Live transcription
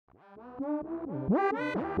Rejected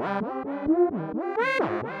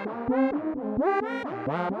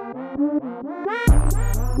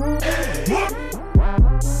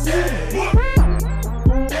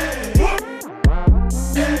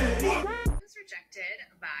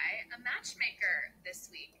by a matchmaker this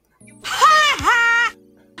week.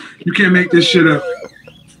 You can't make this shit up.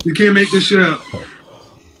 You can't make this shit up.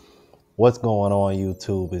 What's going on,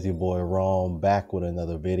 YouTube? It's your boy Rome back with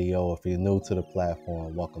another video. If you're new to the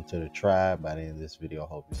platform, welcome to the tribe. By the end of this video, I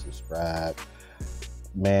hope you subscribe.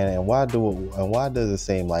 Man, and why does it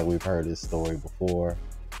seem like we've heard this story before?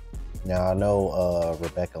 Now I know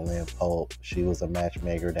Rebecca Lynn Pope, she was a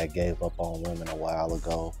matchmaker that gave up on women a while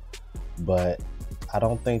ago, but I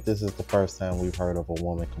don't think this is the first time we've heard of a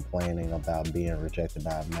woman complaining about being rejected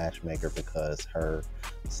by a matchmaker because her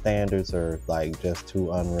standards are like just too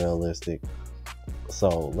unrealistic.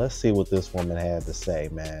 So let's see what this woman had to say,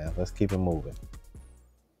 man. Let's keep it moving.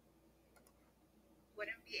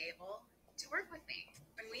 Wouldn't be able to work with me.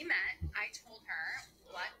 When we met, I told her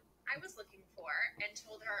what I was looking for and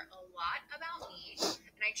told her a lot about me.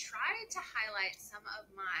 And I tried to highlight some of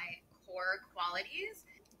my core qualities,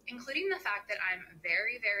 including the fact that I'm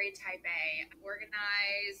very, very type A,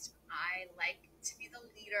 organized. I like to be the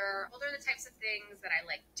leader. I told her the types of things that I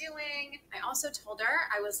like doing. I also told her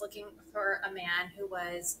I was looking for a man who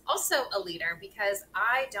was also a leader because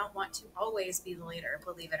I don't want to always be the leader,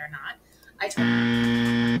 believe it or not. I told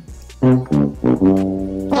her,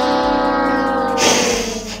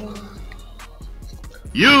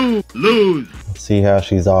 You lose. See how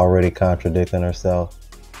she's already contradicting herself?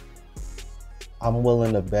 I'm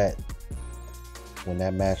willing to bet when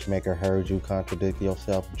that matchmaker heard you contradict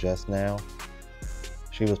yourself just now,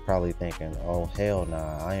 she was probably thinking, oh, hell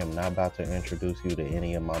nah, I am not about to introduce you to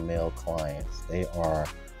any of my male clients.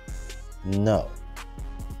 No.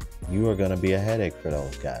 You are going to be a headache for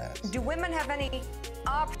those guys. Do women have any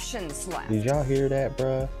options left? Did y'all hear that,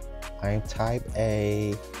 bruh? I'm type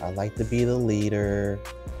A. I like to be the leader.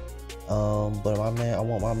 But I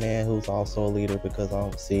want my man who's also a leader because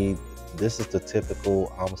this is the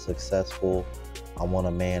typical, I'm successful. I want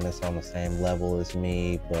a man that's on the same level as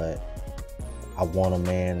me, but I want a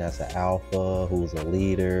man that's an alpha, who's a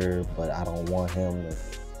leader, but I don't want him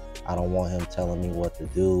telling me what to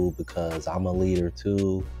do because I'm a leader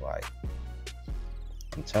too. Like,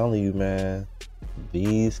 I'm telling you, man,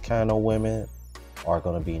 these kind of women are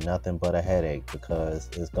going to be nothing but a headache because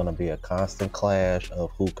it's going to be a constant clash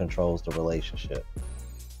of who controls the relationship.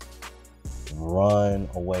 Run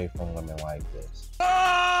away from women like this.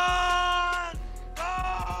 Run!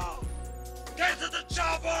 Go! Get to the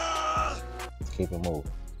chopper! Let's keep it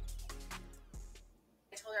moving.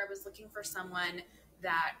 I told her I was looking for someone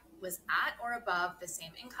that was at or above the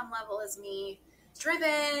same income level as me,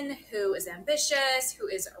 driven, who is ambitious, who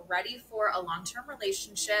is ready for a long-term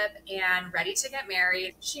relationship and ready to get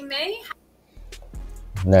married. She may.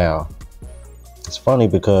 Now, it's funny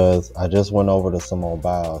because I just went over the Simone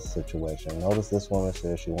Biles situation. Notice this woman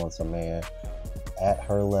says she wants a man at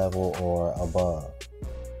her level or above.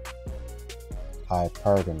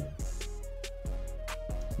 Hypergamy.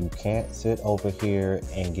 You can't sit over here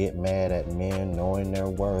and get mad at men knowing their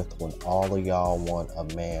worth when all of y'all want a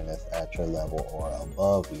man that's at your level or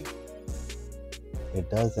above you. It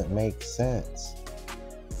doesn't make sense.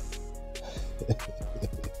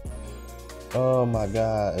 Oh my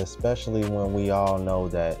God, especially when we all know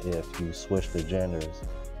that if you switch the genders,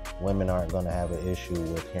 women aren't going to have an issue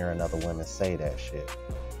with hearing other women say that shit.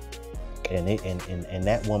 And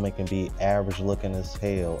that woman can be average looking as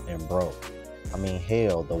hell and broke. I mean,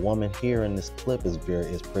 hell, the woman here in this clip is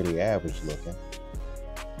pretty average looking.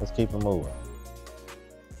 Let's keep it moving.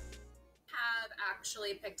 Have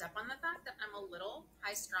actually picked up on the fact that I'm a little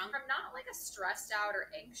high strung. I'm not like a stressed out or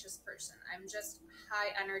anxious person. I'm just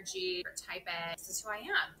high energy or type A. This is who I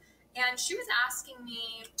am. And she was asking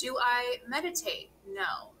me, do I meditate?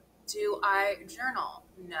 No. Do I journal?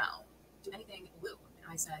 No. Do anything woo? And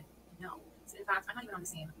I said, no. In fact, I'm not even on the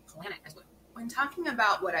same planet as woo. When talking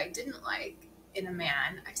about what I didn't like in a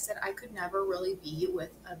man, I said I could never really be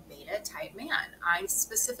with a beta type man. I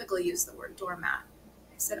specifically used the word doormat.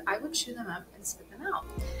 I said I would chew them up and spit them out.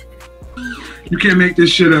 You can't make this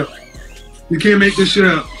shit up. You can't make this shit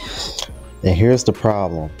up. And here's the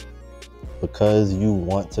problem. Because you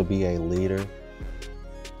want to be a leader,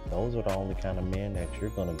 those are the only kind of men that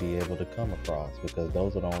you're going to be able to come across, because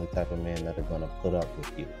those are the only type of men that are going to put up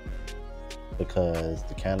with you. Because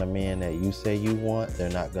the kind of men that you say you want, they're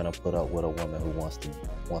not going to put up with a woman who wants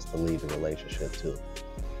to lead the relationship too.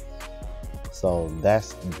 So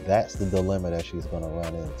that's the dilemma that she's going to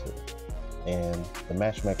run into. And the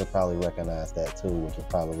matchmaker probably recognized that too, which is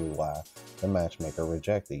probably why the matchmaker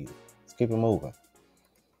rejected you. Let's keep it moving.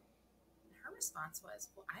 Her response was,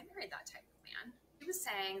 well, I married that type of man. She was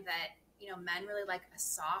saying that, men really like a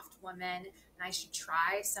soft woman, and I should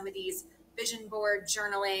try some of these vision board,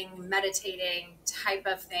 journaling, meditating type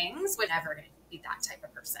of things. Would never be that type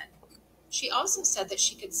of person. She also said that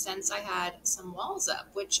she could sense I had some walls up,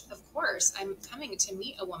 which, of course, I'm coming to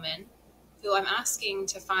meet a woman who I'm asking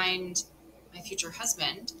to find my future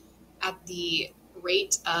husband at the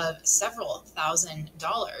rate of several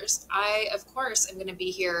 $1,000s. I, of course, am going to be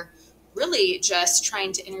here really just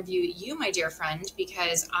trying to interview you, my dear friend,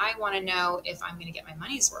 because I want to know if I'm going to get my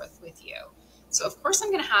money's worth with you. So, of course,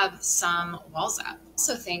 I'm going to have some walls up. I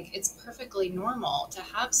also think it's perfectly normal to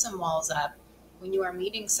have some walls up when you are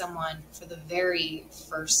meeting someone for the very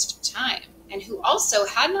first time, and who also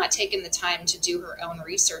had not taken the time to do her own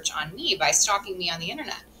research on me by stalking me on the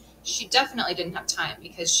internet. She definitely didn't have time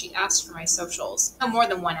because she asked for my socials no more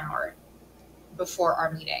than 1 hour before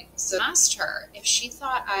our meeting. So I asked her if she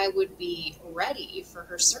thought I would be ready for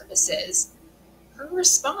her services. Her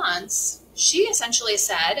response, she essentially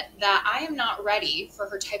said that I am not ready for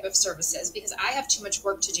her type of services because I have too much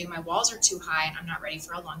work to do. My walls are too high and I'm not ready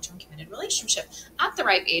for a long-term committed relationship at the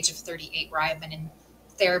ripe age of 38, where I've been in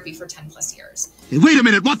therapy for 10 plus years. Hey, wait a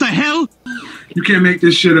minute, what the hell? You can't make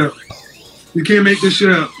this shit up. You can't make this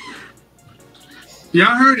shit up.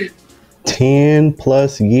 Y'all heard it. 10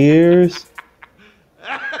 plus years?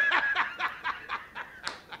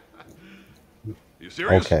 You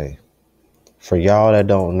serious? Okay. For y'all that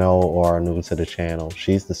don't know or are new to the channel,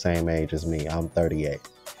 she's the same age as me. I'm 38.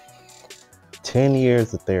 10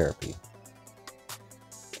 years of therapy.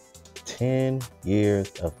 10 years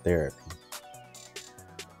of therapy.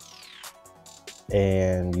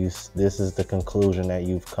 And this is the conclusion that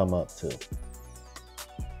you've come up to.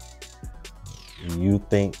 You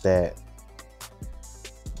think that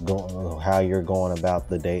how you're going about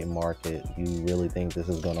the dating market, you really think this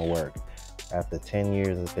is going to work after 10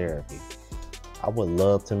 years of therapy. I would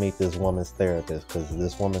love to meet this woman's therapist, because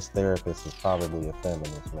this woman's therapist is probably a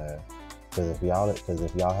feminist, man. Because if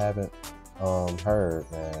y'all haven't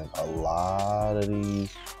heard, man, a lot of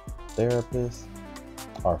these therapists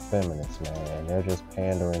are feminists, man. They're just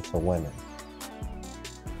pandering to women.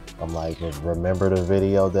 I'm like, remember the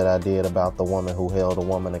video that I did about the woman who held a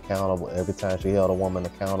woman accountable? Every time she held a woman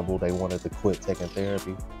accountable, they wanted to quit taking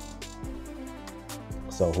therapy.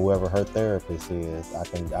 So whoever her therapist is, I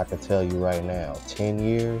can tell you right now, 10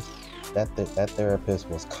 years, that therapist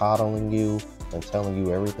was coddling you and telling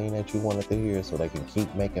you everything that you wanted to hear so they can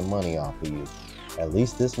keep making money off of you. At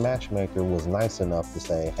least this matchmaker was nice enough to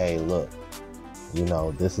say, hey, look,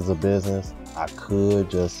 this is a business. I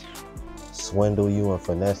could just swindle you and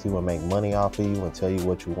finesse you and make money off of you and tell you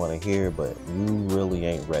what you want to hear, but you really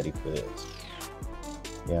ain't ready for this.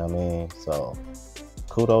 You know what I mean? So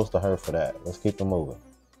kudos to her for that. Let's keep it moving.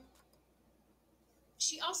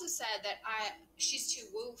 She also said that she's too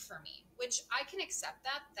woo for me, which I can accept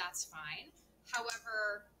that. That's fine.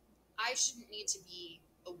 However, I shouldn't need to be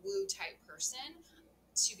a woo type person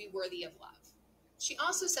to be worthy of love. She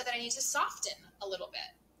also said that I need to soften a little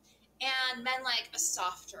bit, and men like a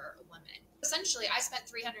softer woman. Essentially, I spent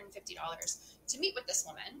 $350 to meet with this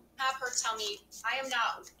woman, have her tell me I am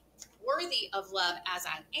not worthy of love as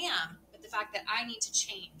I am, but the fact that I need to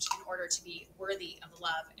change in order to be worthy of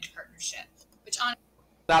love and partnership, which on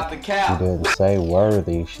Stop the cap. She didn't say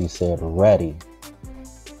worthy, she said ready.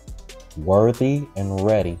 Worthy and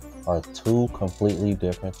ready are two completely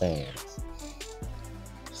different things.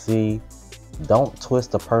 See, don't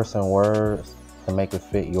twist a person's words to make it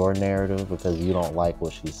fit your narrative because you don't like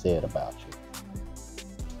what she said about you.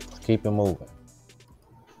 Let's keep it moving.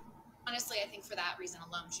 honestly, I think for that reason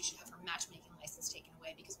alone, she should have her matchmaking license taken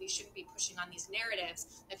away, because we shouldn't be pushing on these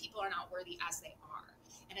narratives that people are not worthy as they are,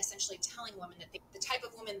 and essentially telling women that the type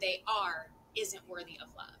of woman they are isn't worthy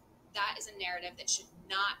of love. That is a narrative that should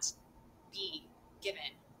not be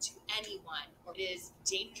given to anyone, or it is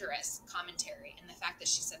dangerous commentary, and the fact that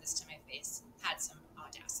she said this to my face had some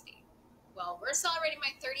audacity. Well, we're celebrating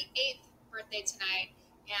my 38th birthday tonight,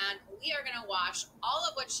 and we are going to wash all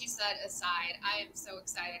of what she said aside. I am so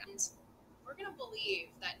excited, and we're going to believe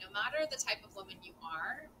that no matter the type of woman you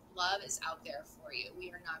are, love is out there for you. We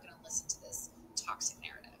are not going to listen to this toxic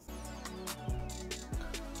narrative.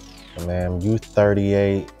 Man, you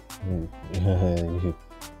 38.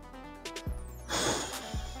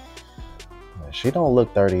 She don't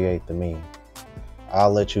look 38 to me.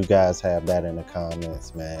 I'll let you guys have that in the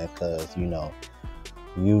comments, man, because, you know,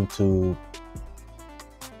 YouTube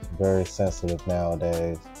is very sensitive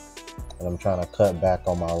nowadays, and I'm trying to cut back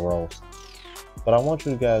on my roast. But I want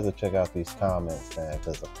you guys to check out these comments, man,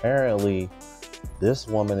 because apparently this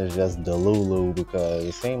woman is just delulu, because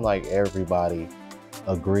it seemed like everybody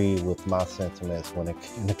agreed with my sentiments when it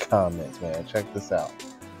came to comments, man. Check this out.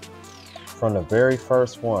 From the very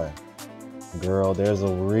first one, girl, there's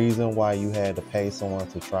a reason why you had to pay someone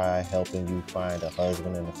to try helping you find a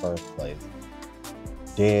husband in the first place.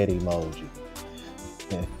 Dead emoji.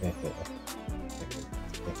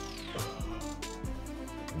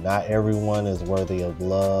 Not everyone is worthy of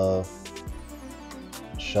love.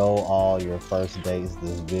 Show all your first dates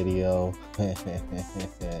this video.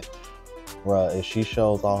 Bruh, if she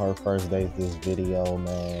shows all her first dates this video,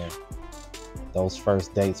 man, those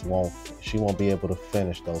first dates she won't be able to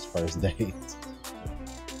finish those first dates.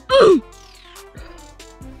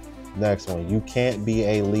 Next one, you can't be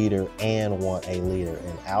a leader and want a leader.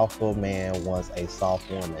 An alpha man wants a soft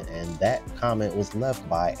woman, and that comment was left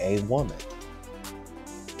by a woman.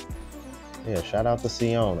 Yeah, shout out to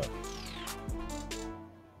Siona.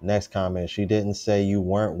 Next comment, she didn't say you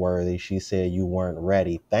weren't worthy. She said you weren't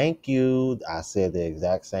ready. Thank you. I said the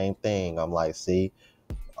exact same thing. I'm like, see,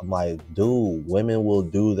 dude, women will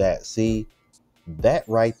do that. See, that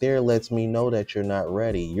right there lets me know that you're not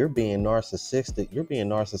ready. You're being narcissistic. You're being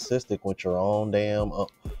narcissistic with your own damn. Well,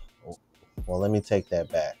 let me take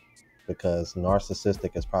that back, because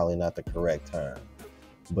narcissistic is probably not the correct term.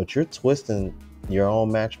 But you're twisting your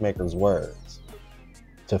own matchmaker's words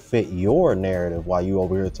to fit your narrative while you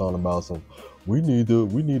over here talking about some, we need to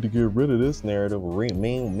get rid of this narrative.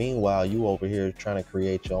 Meanwhile, you over here trying to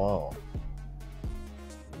create your own.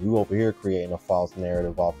 You over here creating a false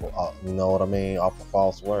narrative off of, you know what I mean, off of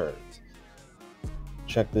false words.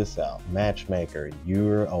 Check this out. Matchmaker,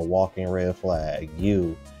 you're a walking red flag.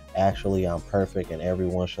 Actually, I'm perfect and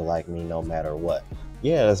everyone should like me no matter what.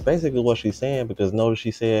 Yeah, that's basically what she's saying, because notice she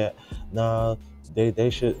said, nah,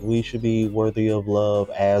 we should be worthy of love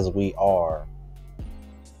as we are.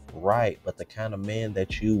 Right, but the kind of men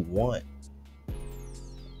that you want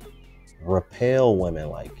repel women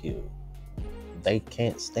like you. They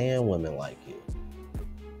can't stand women like you.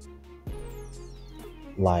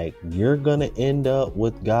 Like, you're gonna end up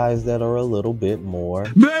with guys that are a little bit more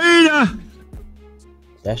beta.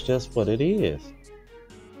 That's just what it is.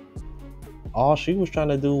 All she was trying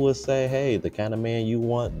to do was say, hey, the kind of man you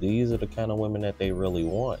want, these are the kind of women that they really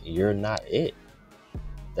want. You're not it.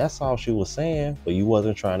 That's all she was saying, but you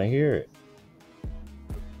wasn't trying to hear it.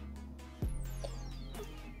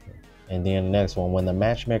 And then the next one, when the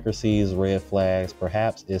matchmaker sees red flags,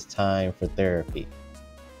 perhaps it's time for therapy.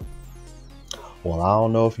 Well, I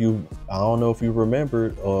don't know if you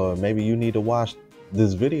remembered, or maybe you need to watch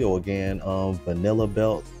this video again, Vanilla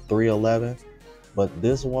Belt 311. But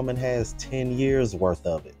this woman has 10 years worth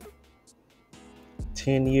of it.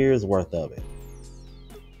 10 years worth of it.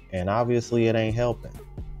 And obviously it ain't helping.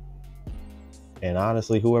 And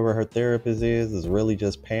honestly, whoever her therapist is really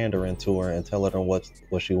just pandering to her and telling her what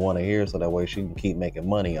she want to hear, so that way she can keep making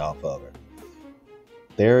money off of her.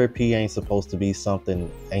 Therapy ain't supposed to be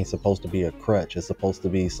a crutch. It's supposed to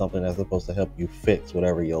be something that's supposed to help you fix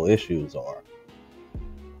whatever your issues are.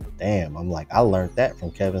 Damn, I'm like, I learned that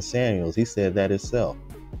from Kevin Samuels. He said that himself.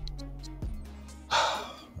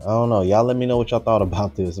 I don't know. Y'all let me know what y'all thought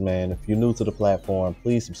about this, man. If you're new to the platform,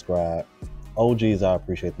 please subscribe. OGs, I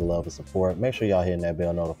appreciate the love and support. Make sure y'all hitting that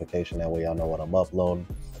bell notification. That way y'all know what I'm uploading.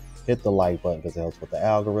 Hit the like button because it helps with the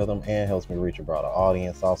algorithm and helps me reach a broader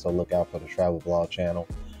audience. Also, look out for the travel vlog channel,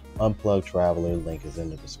 Unplugged Traveler. Link is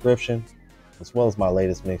in the description, as well as my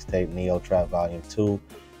latest mixtape, Neo Trap Volume 2.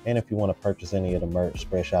 And if you want to purchase any of the merch,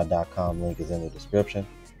 spreadshot.com link is in the description.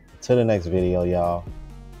 Until the next video, y'all.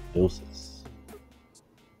 Deuces.